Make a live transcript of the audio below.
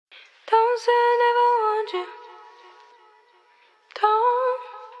say I never want you.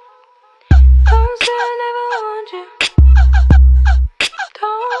 Don't say I never want you.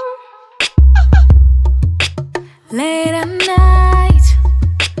 Don't. Late at night,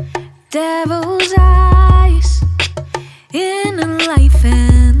 devil's eyes in a life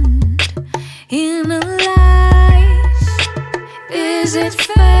and in a lies. Is it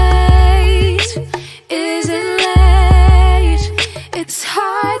fate? Is it late? It's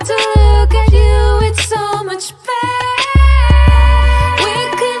hard to look at you, it's so much pain. We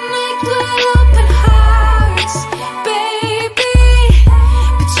connect with open hearts, baby,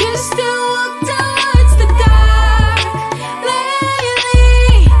 but you still walk towards the dark. Lately,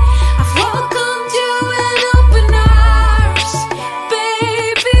 I've welcomed you with open arms,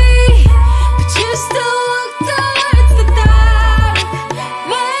 baby, but you still walk towards the dark.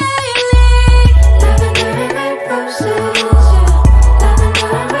 Lately, lavender and red roses, lavender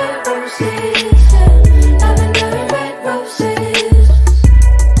and red roses, lavender and red roses,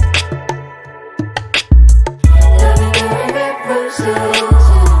 lavender and red roses,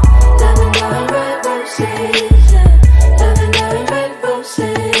 lavender and red roses, lavender and red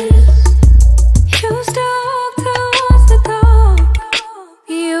roses. You stalk towards the door,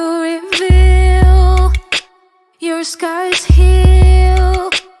 you reveal your scars heal,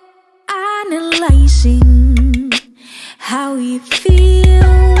 analyzing how you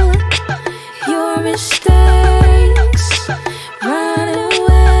feel. Your mistakes run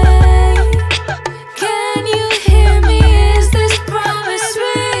away. Can you hear me? Is this promise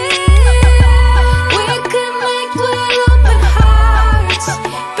real? We connect with open hearts,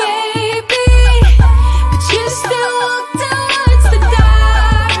 baby, but you still walk towards the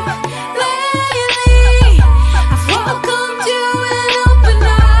dark. Lately, I've welcomed you with open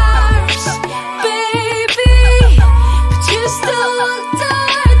arms, baby, but you still walk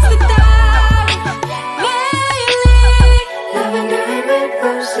towards the dark. Lately, lavender and red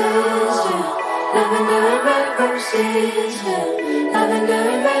roses, lavender and red roses, lavender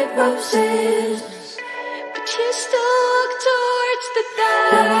and red roses, but you still walk towards the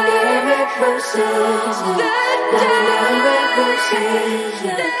dark. Lavender and red roses, lavender and red roses,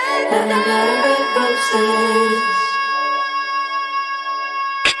 lavender and red roses,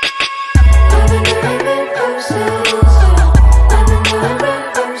 lavender and red roses, lavender and red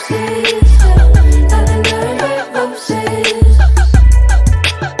roses, lavender and red roses,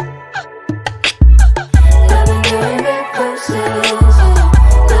 lavender and red roses,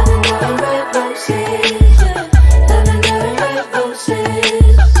 lavender and red roses, lavender and red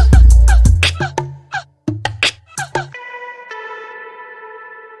roses.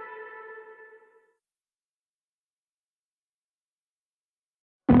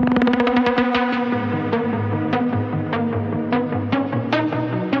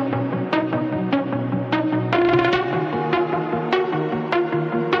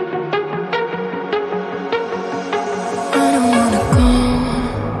 I don't wanna go,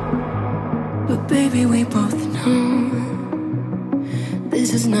 but baby, we both know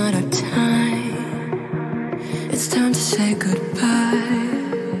this is not our time. It's time to say goodbye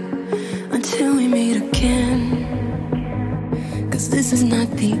until we meet again. 'Cause this is not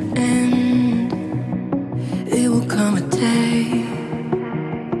the end. It will come a day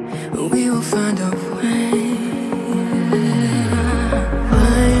when we will find a way.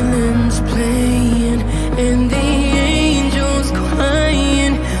 Violins playing and the angels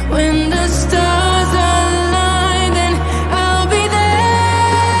crying. When the stars align, then I'll be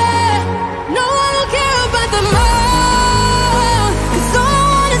there. No, I don't care about the moon, 'cause all I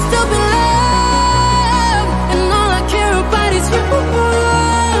want is to be loved, and all I care about is you.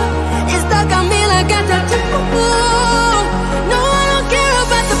 It's stuck on me like a tattoo. No, I don't care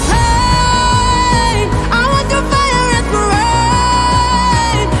about the past.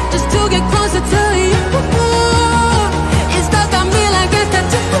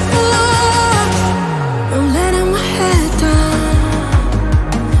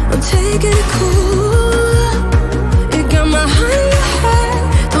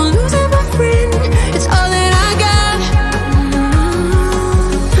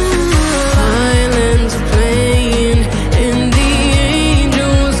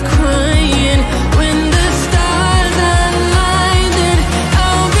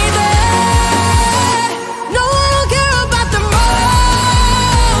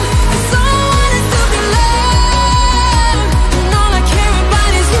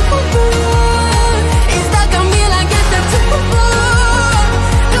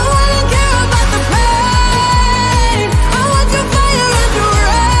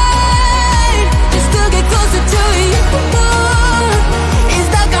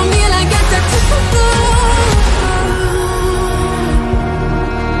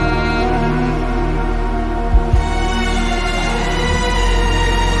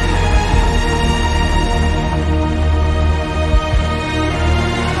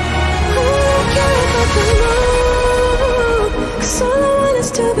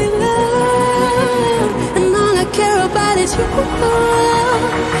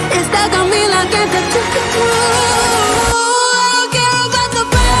 It's stuck on me like it's a I don't care about the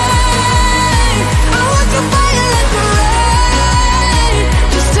pain. I want your fire like the rain,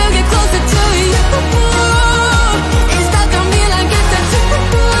 just to get closer to you. It's stuck on me like it's a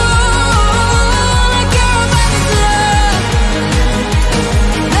all I care about is love.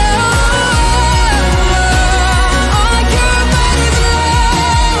 All I care about is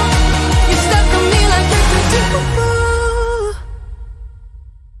love. You're stuck on me like it's a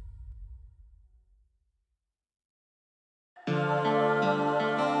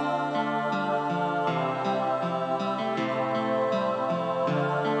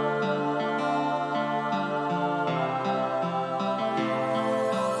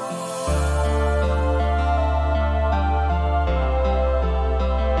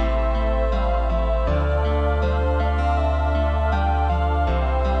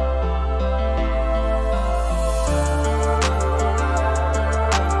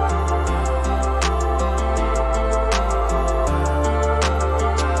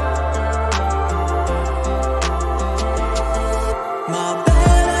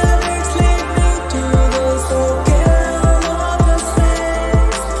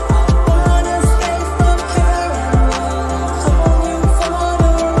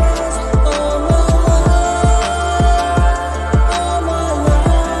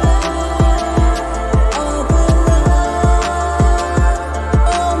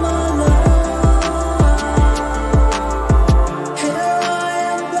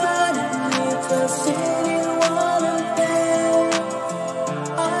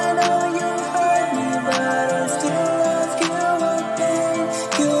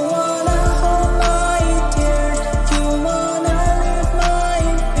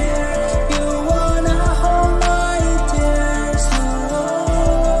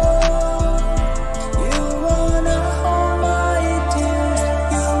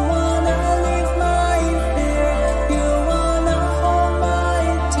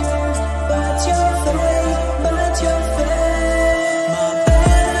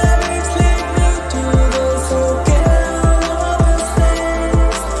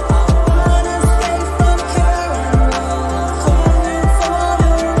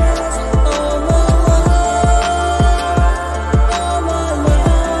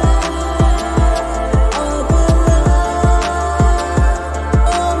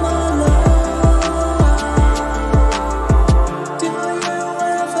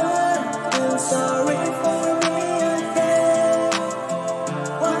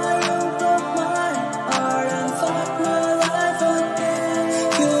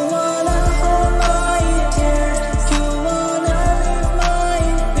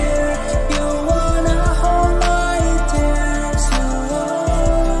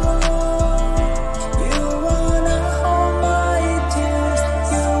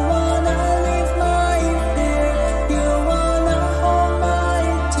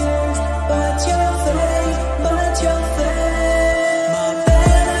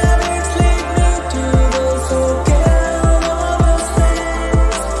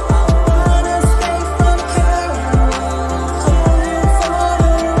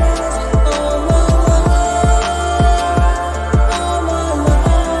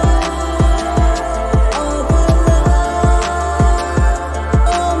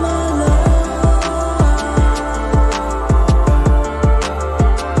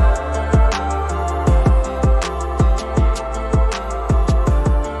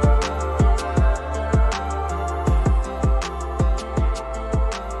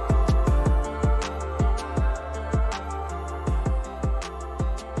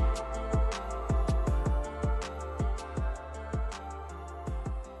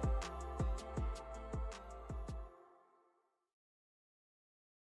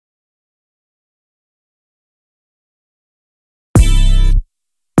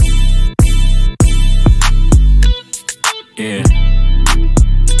Yeah.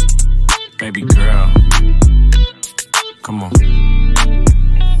 Baby girl. Come on.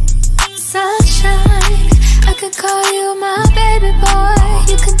 Sunshine, I could call you my baby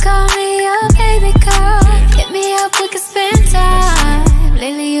boy. You could call me your baby girl. Hit me up, we could spend time.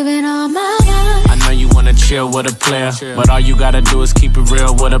 Lately you've been on my mind. I know you wanna chill with a player, but all you gotta do is keep it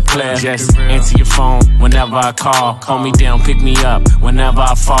real with a player. Just answer your phone whenever I call. Hold me down, pick me up whenever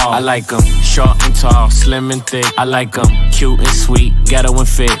I fall. I like them short and tall, slim and thick. I like them cute and sweet, ghetto and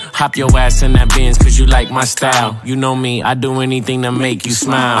fit. Hop your ass in that Benz cause you like my style. You know me, I do anything to make you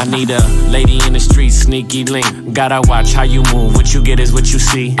smile. I need a lady in the street, sneaky link. Gotta watch how you move, what you get is what you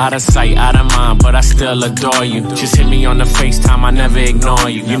see. Out of sight, out of mind, but I still adore you. Just hit me on the FaceTime, I never ignore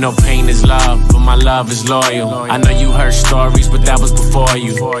you. You know pain is love, but my love is loyal. loyal. I know you heard stories, but that was before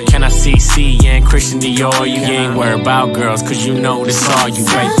you. Can I see C and Christian Dior? You ain't worried about girls, cause you know this all you,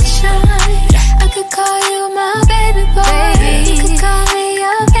 baby. I could call you my baby boy. You could call me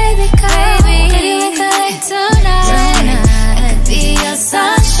your baby girl. Baby, we could like tonight. I could be your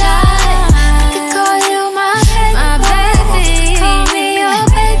sunshine. I could call you my baby. Call me your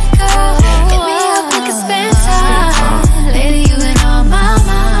baby girl. Hit me up, we could spend time. Baby, you been on my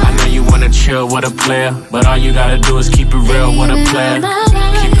mind. I know you wanna chill with a player, but all you gotta do is keep it real with a player.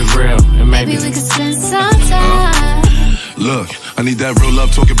 Keep it real, and maybe we could spend some time. Look, I need that real love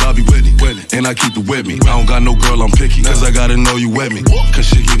talking Bobby Whitney, and I keep it with me. I don't got no girl, I'm picky, cause I gotta know you with me. Cause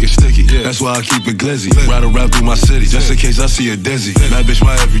shit can get sticky, that's why I keep it glizzy. Ride around through my city, just in case I see a dizzy. That bitch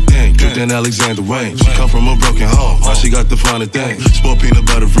my everything, dripped in Alexander Wayne. She come from a broken home, now she got the finer thing. Sport peanut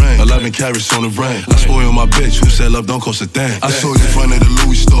butter rain, 11 carats on the rain. I spoil my bitch, who said love don't cost a thing. I saw you in front of the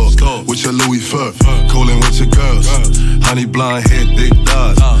Louis store, with your Louis fur, coolin' with your girls. Honey blonde hair, thick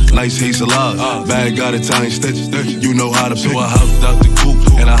thighs, nice hazel eyes, bag got Italian stitches. You know how to pick. So I hopped out the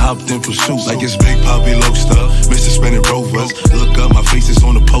coupe, and I hopped in pursuit like it's Big Poppy Lobster. Mr. Spinning Rovers, look up, my face is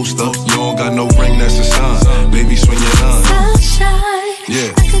on the poster. You don't got no ring, that's a sign. Baby, swing your line. Sunshine,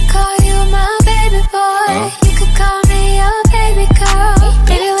 yeah. I could call you my baby boy. You could call me your baby girl.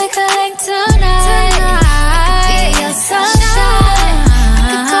 Maybe we could link tonight. I could be your sunshine. I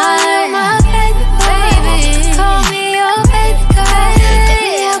could call you my baby boy. Call me your baby girl. Hit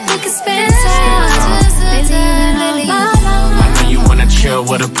me up, we could spend time. Baby, you know my chill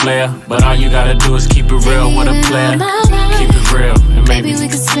with a player, but all you gotta do is keep it real with a player. Keep it real, and maybe we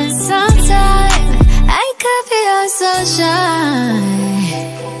could spend some time. I could be your sunshine.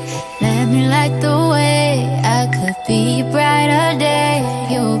 Let me light the way. I could be a brighter day.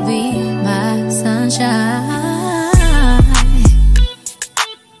 You'll be my sunshine.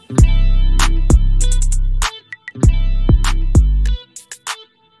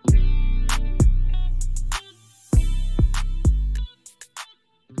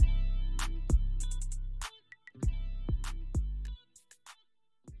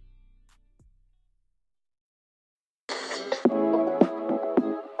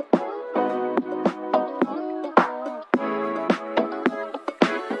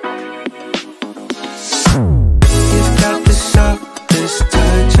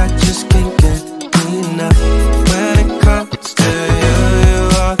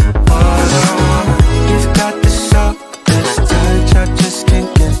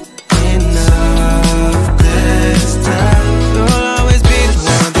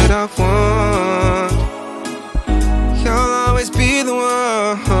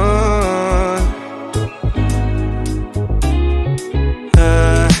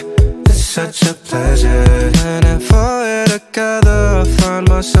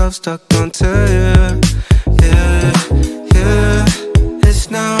 Stuck onto you, yeah, yeah. It's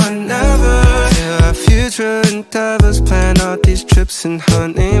now or never. Yeah, our future endeavors, plan out these trips and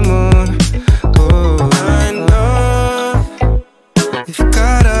honeymoon. Oh, I know you've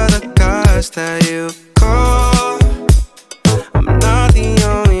got other guys that you call. I'm not the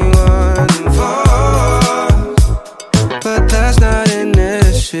only one involved, but that's not an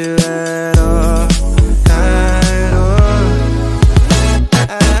issue at all.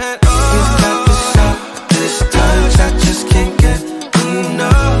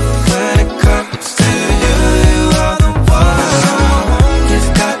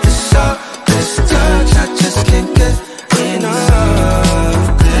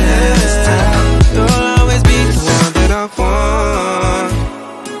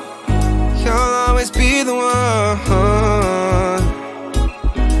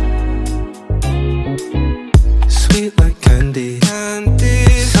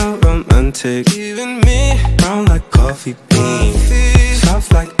 Even me, brown like coffee beans.